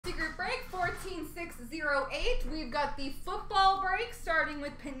08, we've got the football break starting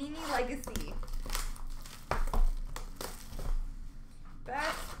with Panini Legacy.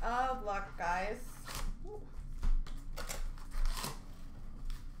 Best of luck, guys. Ooh.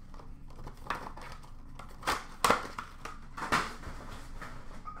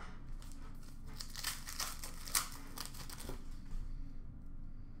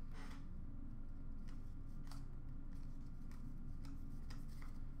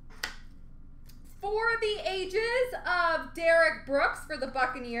 For the ages of Derek Brooks for the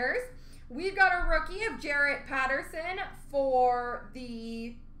Buccaneers, we've got a rookie of Jarrett Patterson for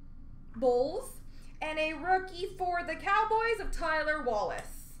the Bulls, and a rookie for the Cowboys of Tyler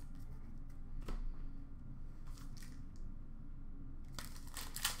Wallace.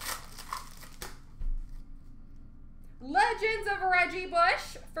 Legends of Reggie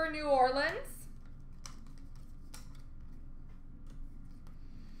Bush for New Orleans.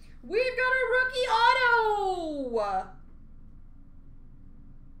 We've got a rookie auto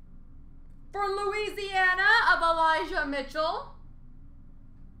for Louisiana of Elijah Mitchell.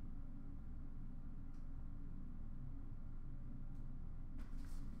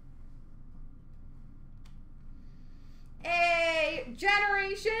 A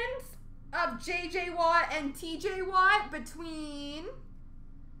Generations of J.J. Watt and T.J. Watt between,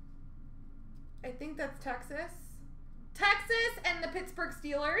 I think that's Texas and the Pittsburgh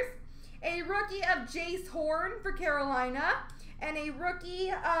Steelers. A rookie of Jace Horn for Carolina. And a rookie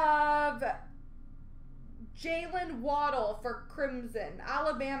of Jalen Waddle for Crimson,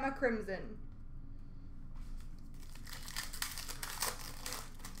 Alabama Crimson.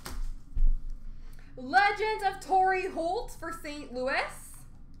 Legends of Torrey Holt for St. Louis.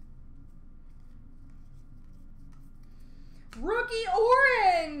 Rookie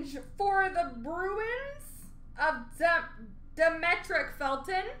Orange for the Bruins of Demetric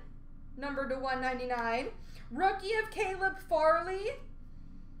Felton, number to 199. Rookie of Caleb Farley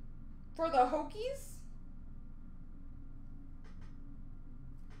for the Hokies.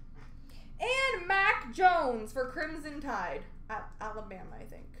 And Mac Jones for Crimson Tide at Alabama, I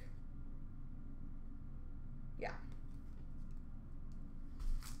think. Yeah.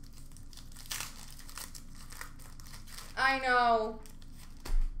 I know.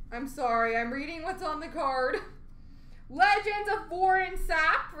 I'm sorry. I'm reading what's on the card. Legends of Warren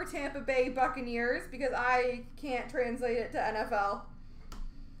Sapp for Tampa Bay Buccaneers, because I can't translate it to NFL.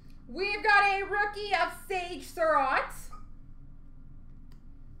 We've got a rookie of Sage Surratt.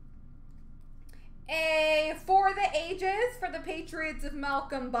 A For the Ages for the Patriots of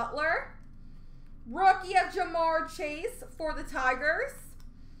Malcolm Butler. Rookie of Jamar Chase for the Tigers.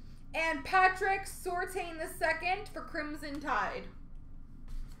 And Patrick Surtain II for Crimson Tide.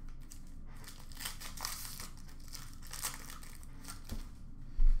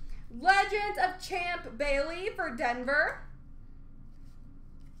 Legends of Champ Bailey for Denver.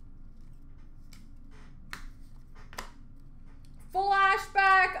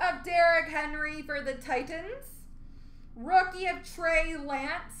 Flashback of Derrick Henry for the Titans. Rookie of Trey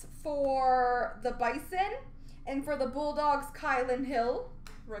Lance for the Bison. And for the Bulldogs, Kylan Hill,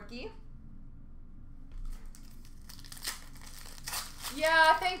 rookie.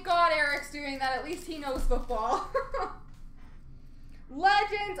 Yeah, thank God Eric's doing that. At least he knows football.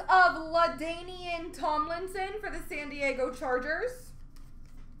 Legends of LaDainian Tomlinson for the San Diego Chargers.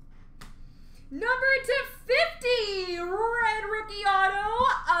 Number /50, red rookie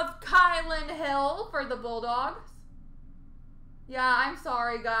auto of Kylan Hill for the Bulldogs. Yeah, I'm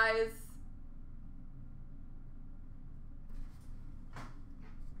sorry, guys.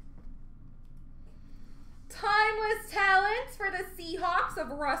 Timeless Talents for the Seahawks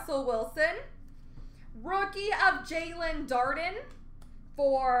of Russell Wilson. Rookie of Jalen Darden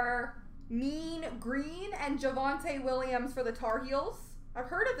for Mean Green, and Javonte Williams for the Tar Heels. I've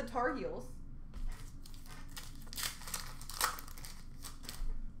heard of the Tar Heels.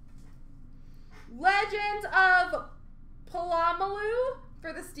 Legends of Palamalu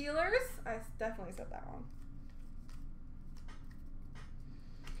for the Steelers. I definitely said that wrong.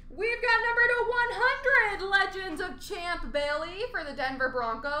 We've got number /100, Legends of Champ Bailey for the Denver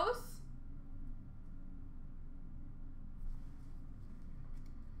Broncos.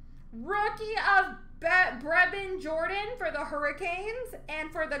 Rookie of Brevin Jordan for the Hurricanes,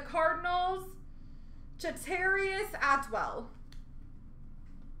 and for the Cardinals, Chatarius Atwell.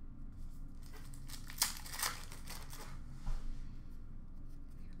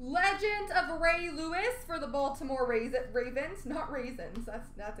 Legend of Ray Lewis for the Baltimore Ravens. Not Raisins.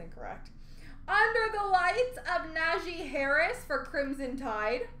 That's incorrect. Under the Lights of Najee Harris for Crimson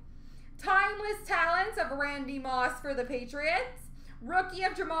Tide. Timeless Talents of Randy Moss for the Patriots. Rookie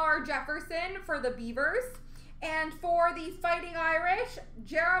of Jamar Jefferson for the Beavers. And for the Fighting Irish,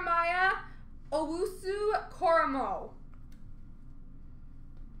 Jeremiah Owusu-Koramoah.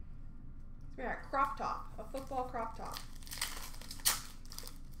 Yeah, crop top. A football crop top.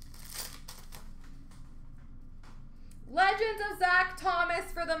 Legends of Zach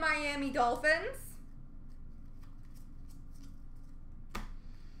Thomas for the Miami Dolphins.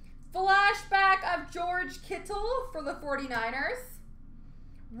 Flashback of George Kittle for the 49ers.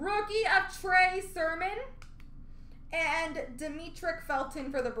 Rookie of Trey Sermon. And Demetric Felton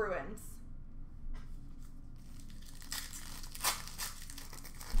for the Bruins.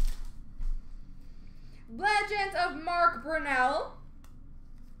 Legends of Mark Brunell.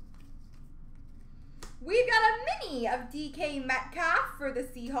 We've got a mini of DK Metcalf for the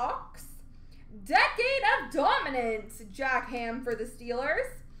Seahawks. Decade of Dominance, Jack Ham for the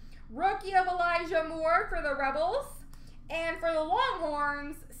Steelers. Rookie of Elijah Moore for the Rebels. And for the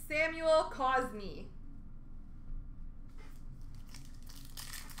Longhorns, Samuel Cosme.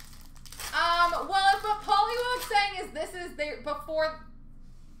 Well, if what Pollywood's saying is this is before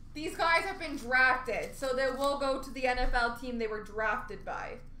these guys have been drafted, so they will go to the NFL team they were drafted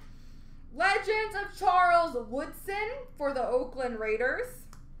by. Legends of Charles Woodson for the Oakland Raiders.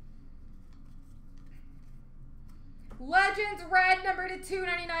 Legends Red number to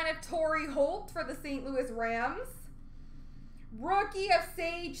 299 of Torrey Holt for the St. Louis Rams. Rookie of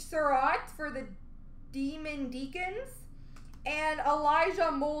Sage Surratt for the Demon Deacons. And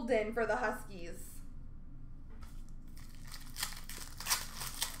Elijah Molden for the Huskies.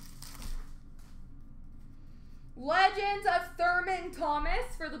 Legends of Thurman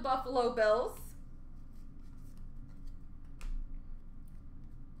Thomas for the Buffalo Bills.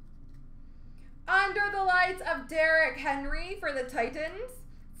 Under the Lights of Derrick Henry for the Titans.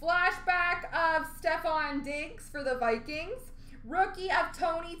 Flashback of Stephon Diggs for the Vikings. Rookie of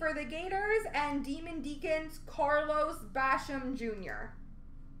Tony for the Gators. And Demon Deacons Carlos Basham Jr.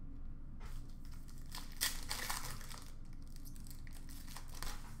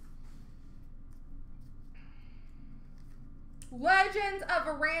 Legends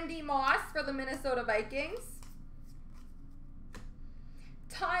of Randy Moss for the Minnesota Vikings.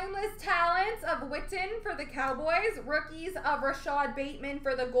 Timeless Talents of Witten for the Cowboys. Rookies of Rashad Bateman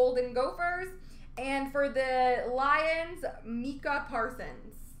for the Golden Gophers. And for the Lions, Micah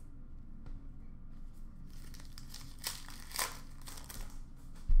Parsons.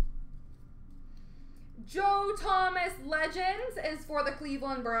 Joe Thomas Legends is for the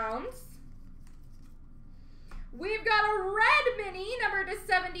Cleveland Browns. We've got a red mini, number to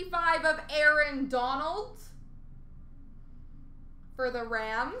 75 of Aaron Donald for the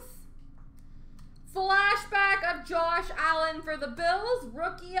Rams. Flashback of Josh Allen for the Bills.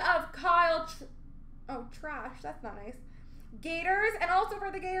 Rookie of Kyle... Trash. That's not nice. Gators. And also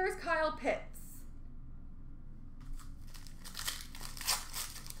for the Gators, Kyle Pitts.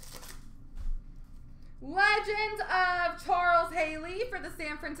 Legends of Charles Haley for the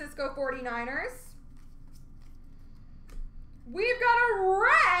San Francisco 49ers. We've got a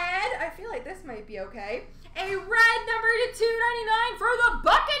red. I feel like this might be okay. A red number to 299 for the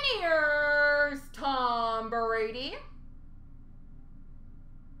Buccaneers, Tom Brady.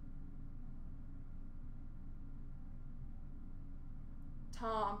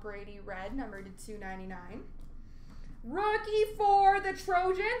 Tom Brady red number to 299. Rookie for the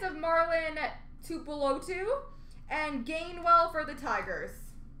Trojans of Marlon Tupelotu. And Gainwell for the Tigers.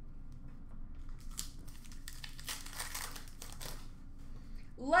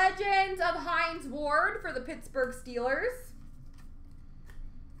 Legends of Hines Ward for the Pittsburgh Steelers.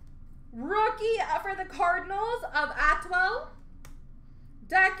 Rookie for the Cardinals of Atwell.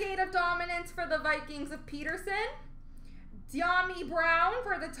 Decade of Dominance for the Vikings of Peterson. De'Ami Brown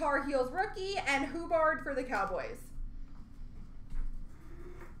for the Tar Heels rookie. And Hubbard for the Cowboys.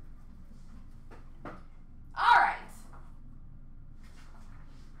 All right.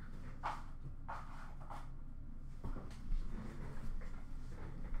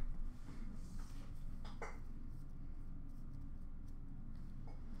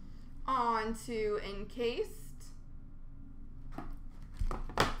 On to Encased,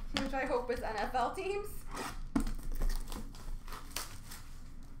 which I hope is NFL teams.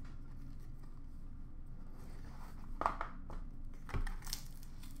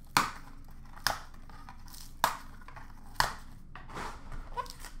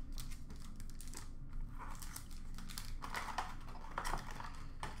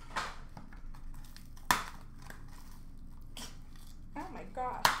 Oh my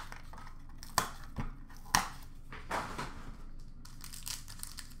gosh.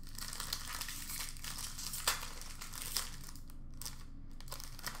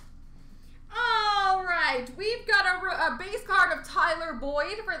 right, we've got a base card of Tyler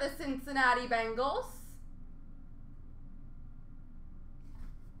Boyd for the Cincinnati Bengals.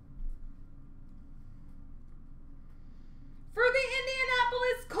 For the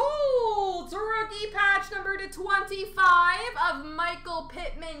Indianapolis Colts, rookie patch number /25 of Michael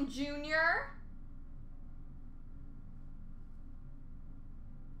Pittman Jr.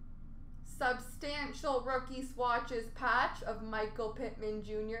 Substantial rookie swatches patch of Michael Pittman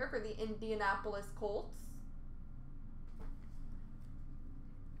Jr. for the Indianapolis Colts.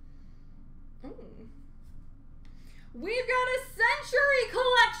 We've got a Century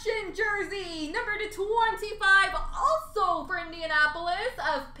Collection jersey, number /25, also for Indianapolis,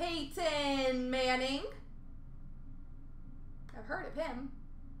 of Peyton Manning. I've heard of him.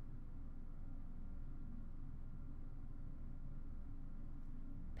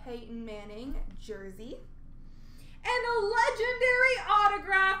 Peyton Manning jersey. And a legendary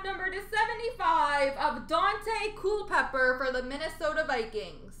autograph, number /75, of Dante Culpepper for the Minnesota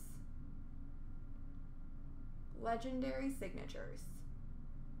Vikings. Legendary signatures.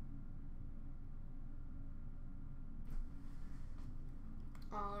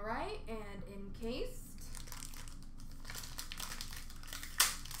 All right, and encased.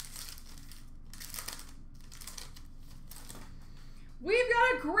 We've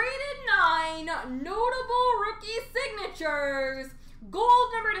got a graded 9 notable rookie signatures.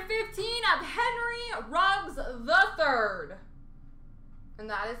 Gold number /15 of Henry Ruggs III. And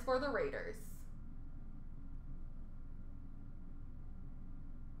that is for the Raiders.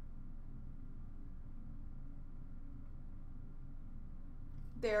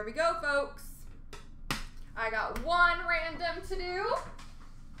 There we go, folks. I got one random to do.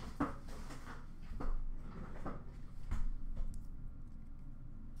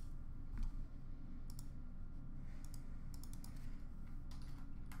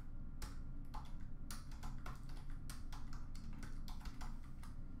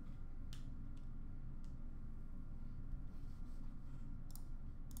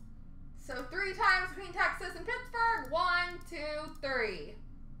 So 3 times between Texas and Pittsburgh. 1, 2, 3.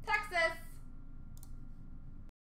 Texas.